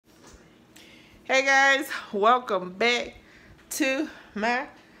Hey guys, welcome back to my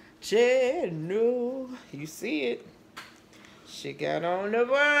channel. You see it? She got on the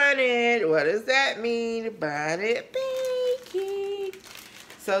bonnet. What does that mean? Bonnet baking.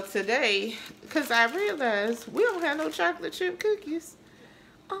 So today, because I realized we don't have no chocolate chip cookies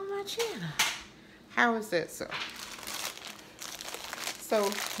on my channel. How is that so?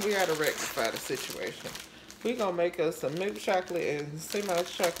 So we gotta rectify the situation. We're gonna make us some milk chocolate and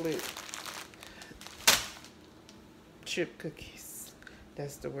semi-chocolate chip cookies.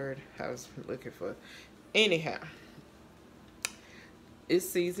 That's the word I was looking for. Anyhow, it's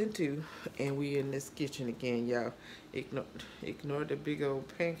season 2 and we in this kitchen again, y'all. Ignore the big old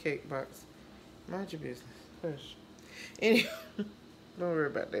pancake box. Mind your business. Hush. Anyway, don't worry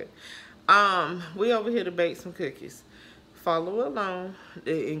about that. We over here to bake some cookies. Follow along.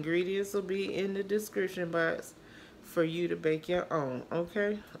 The ingredients will be in the description box for you to bake your own.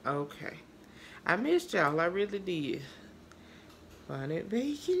 Okay? Okay. I missed y'all. I really did. Bonnet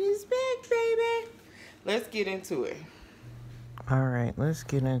Baking is back, baby. Let's get into it. Alright, let's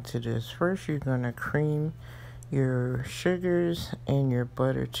get into this. First, you're going to cream your sugars and your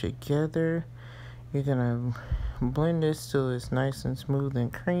butter together. You're going to blend this till it's nice and smooth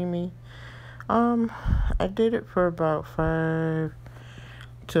and creamy. I did it for about 5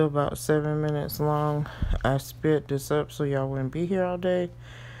 to about 7 minutes long. I sped this up so y'all wouldn't be here all day.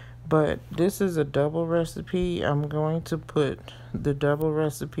 But this is a double recipe. I'm going to put the double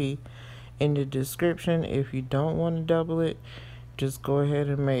recipe in the description. If you don't want to double it, just go ahead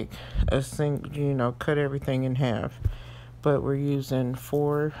and make a single, cut everything in half. But we're using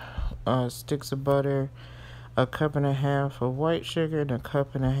 4 sticks of butter, a cup and a half of white sugar, and a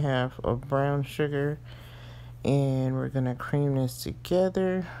cup and a half of brown sugar. And we're going to cream this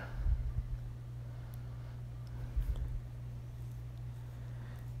together.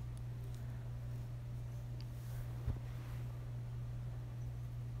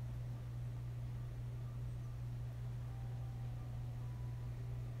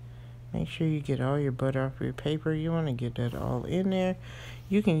 Make sure you get all your butter off your paper. You want to get that all in there.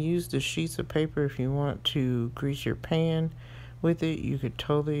 You can use the sheets of paper if you want to grease your pan with it. You could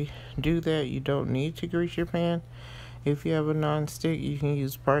totally do that. You don't need to grease your pan. If you have a non-stick, you can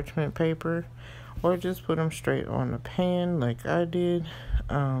use parchment paper or just put them straight on the pan like I did.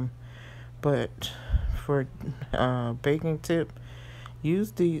 But for baking tip,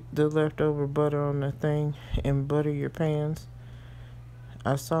 use the leftover butter on the thing and butter your pans.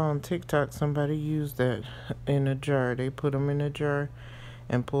 I saw on TikTok somebody use that in a jar. They put them in a jar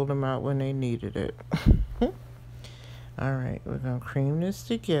and pulled them out when they needed it. Alright, we're going to cream this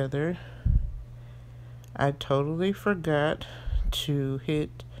together. I totally forgot to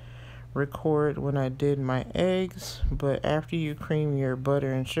hit record when I did my eggs, but after you cream your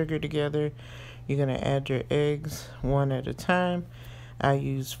butter and sugar together, you're going to add your eggs one at a time. I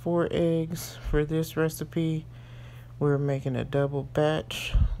used 4 eggs for this recipe. We're making a double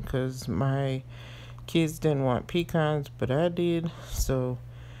batch because my kids didn't want pecans, but I did. So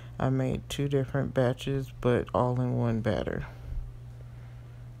I made 2 different batches, but all in one batter.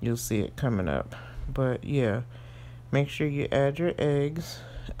 You'll see it coming up. But yeah, make sure you add your eggs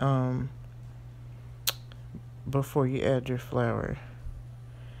before you add your flour.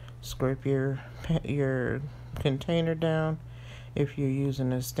 Scrape your container down. If you're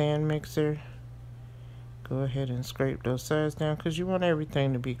using a stand mixer, go ahead and scrape those sides down because you want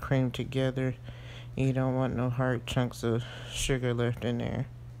everything to be creamed together. You don't want no hard chunks of sugar left in there.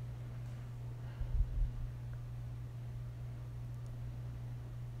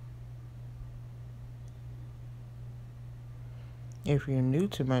 If you're new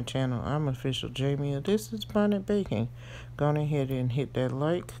to my channel, I'm Official Jamie. This is Bonnet Baking. Go ahead and hit that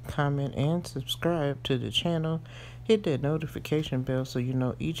like, comment, and subscribe to the channel. Hit that notification bell so you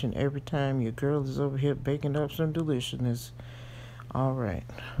know each and every time your girl is over here baking up some deliciousness. Alright.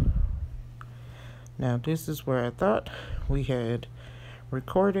 Now this is where I thought we had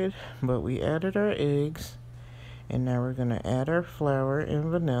recorded, but we added our eggs. And now we're going to add our flour and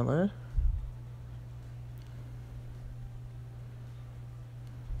vanilla.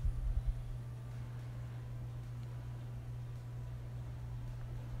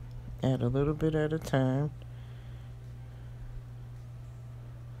 Add a little bit at a time.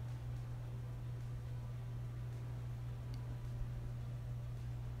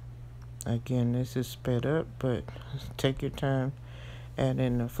 Again, this is sped up, but take your time. Add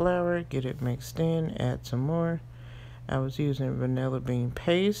in the flour, get it mixed in, add some more. I was using vanilla bean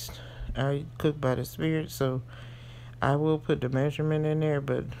paste. I cook by the spirit, so I will put the measurement in there,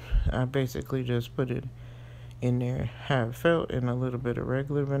 but I basically just put it in there how it felt, and a little bit of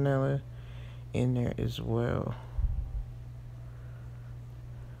regular vanilla. in there as well.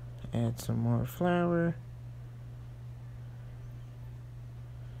 Add some more flour.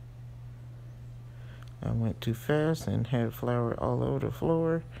 I went too fast and had flour all over the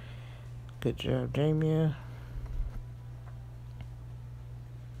floor. Good job, Jamia.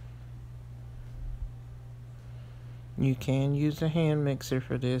 You can use a hand mixer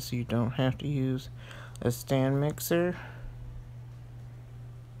for this. You don't have to use a stand mixer.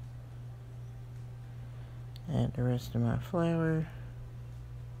 Add the rest of my flour.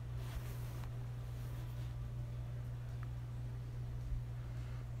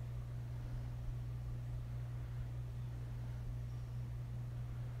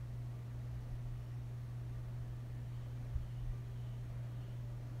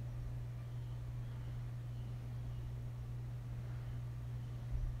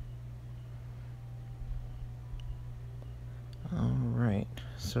 Alright,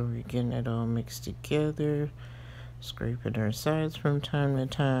 so we're getting it all mixed together, scraping our sides from time to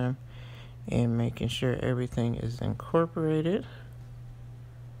time, and making sure everything is incorporated.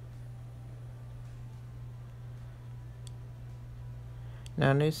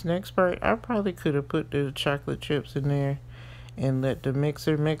 Now this next part, I probably could have put the chocolate chips in there and let the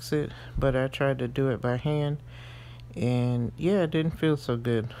mixer mix it, but I tried to do it by hand, and yeah, it didn't feel so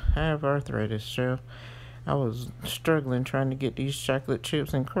good. I have arthritis, so I was struggling trying to get these chocolate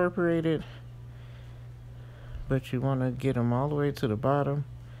chips incorporated, but you want to get them all the way to the bottom.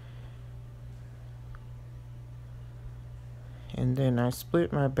 And then I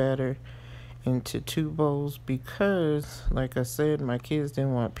split my batter into 2 bowls because, like I said, my kids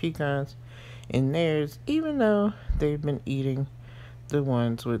didn't want pecans in theirs, even though they've been eating the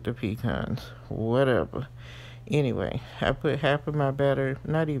ones with the pecans. Whatever. Anyway, I put half of my batter,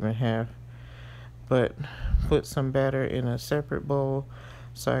 not even half, but put some batter in a separate bowl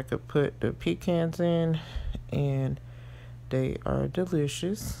so I could put the pecans in, and they are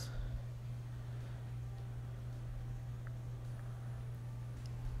delicious.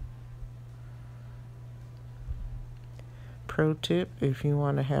 Pro tip, if you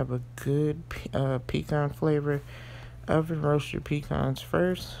want to have a good pecan flavor, oven roast your pecans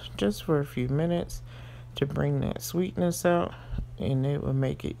first, just for a few minutes to bring that sweetness out, and it will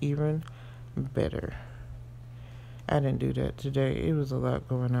make it even better. I didn't do that today. It was a lot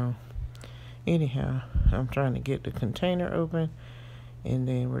going on. Anyhow, I'm trying to get the container open, and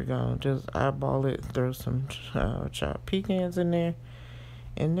then we're going to just eyeball it, throw some chopped pecans in there,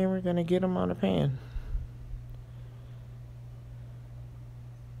 and then we're going to get them on the pan.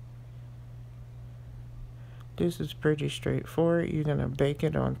 This is pretty straightforward. You're going to bake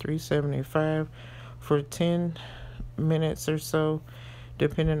it on 375 for 10 minutes or so,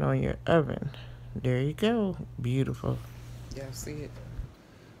 depending on your oven. There you go. Beautiful. Y'all see it?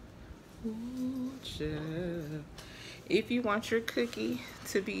 Ooh, child. If you want your cookie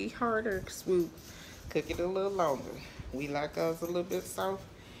to be harder, swoop, cook it a little longer. We like ours a little bit soft,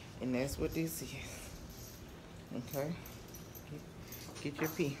 and that's what this is. Okay? Get your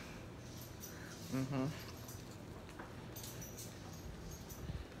pea.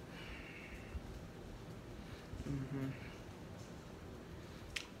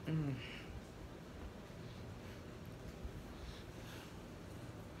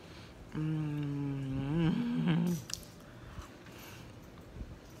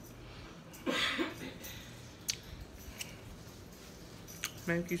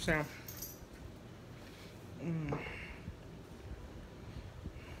 Thank you, Sam.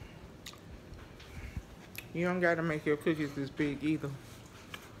 You don't gotta make your cookies this big either.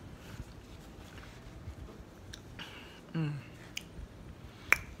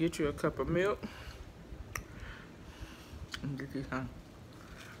 Get you a cup of milk and get you some.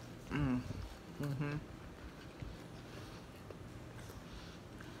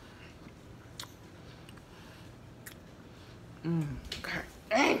 God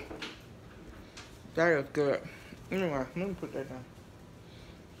dang. That is good. Anyway, let me put that down.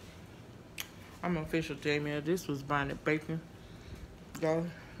 I'm official Jamie. This was Bonnet Baking. Y'all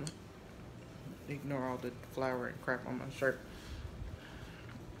ignore all the flour and crap on my shirt.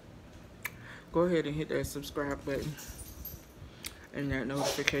 Go ahead and hit that subscribe button and that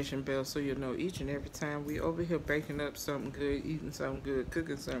notification bell so you'll know each and every time we over here baking up something good, eating something good,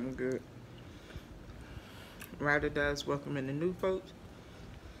 cooking something good. Ride or Die's welcoming the new folks.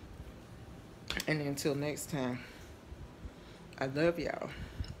 And until next time, I love y'all.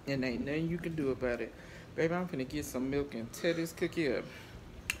 And ain't nothing you can do about it. Baby, I'm finna get some milk and tear this cookie up.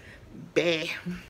 Bam.